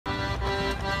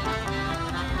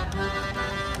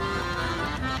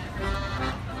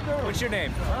What's your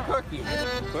name? Corky.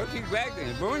 Corky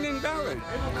Dragland, born in Ballard.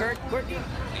 Corky?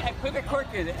 I put a cork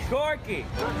in it. Corky!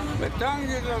 What song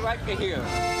you would like to hear?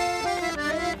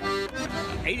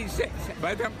 86.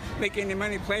 But I don't make any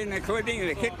money playing the accordion.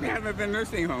 They kicked me out of the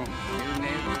nursing home. You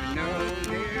never know,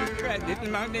 dear. I didn't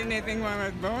mount anything when I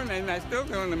was born, and I still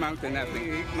don't amount to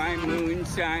nothing. My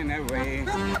moonshine away.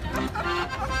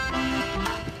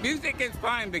 Music is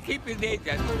fine, but keep your day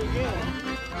just pretty good.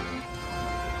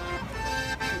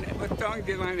 What song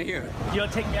do you want to hear? You'll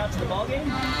take me out to the ball game?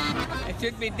 I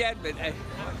should be dead, but I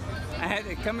had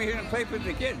to come here and play with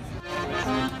the kids.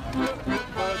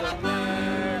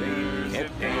 If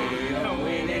they don't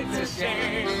win, it's a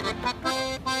shame.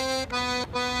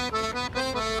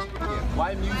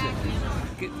 Why music?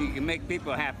 You can make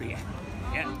people happy.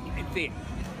 Yeah, it's it.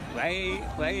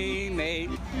 Playmate,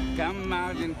 come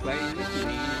out and play with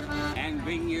me, and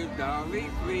bring your dolly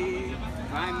free.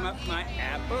 Climb up my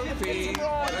apple tree.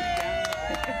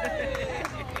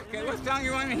 Okay, what song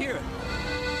you want to hear?